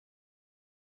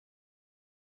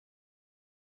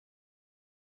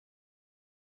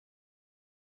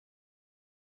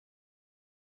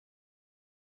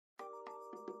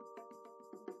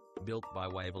Built by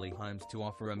Waverley Homes to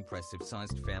offer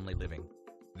impressive-sized family living.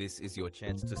 This is your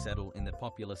chance to settle in the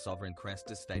popular Sovereign Crest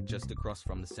Estate just across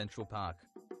from the Central Park.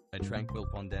 A tranquil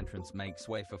pond entrance makes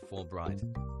way for 4 bright,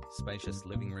 spacious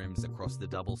living rooms across the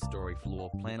double-story floor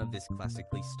plan of this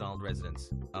classically styled residence,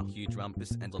 a huge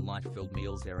rumpus and a light-filled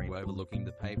meals area overlooking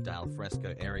the paved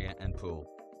fresco area and pool.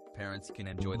 Parents can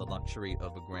enjoy the luxury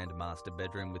of a grand master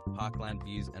bedroom with parkland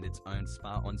views and its own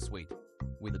spa ensuite,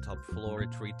 with a top-floor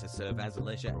retreat to serve as a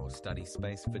leisure or study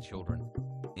space for children,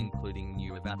 including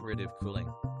new evaporative cooling,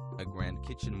 a grand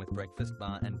kitchen with breakfast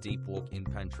bar and deep walk-in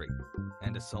pantry,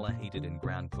 and a solar-heated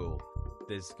in-ground pool.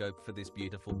 There's scope for this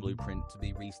beautiful blueprint to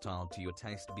be restyled to your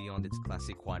taste beyond its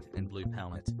classic white and blue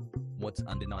palette. What's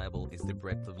undeniable is the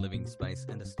breadth of living space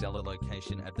and a stellar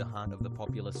location at the heart of the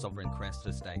popular Sovereign Crest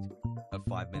Estate. A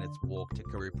 5 minutes walk to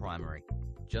Karoo Primary,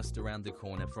 just around the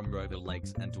corner from Rowville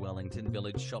Lakes and Wellington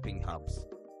Village shopping hubs,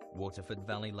 Waterford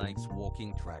Valley Lakes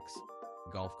walking tracks,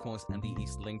 golf course and the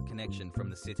Eastlink connection from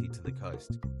the city to the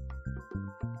coast.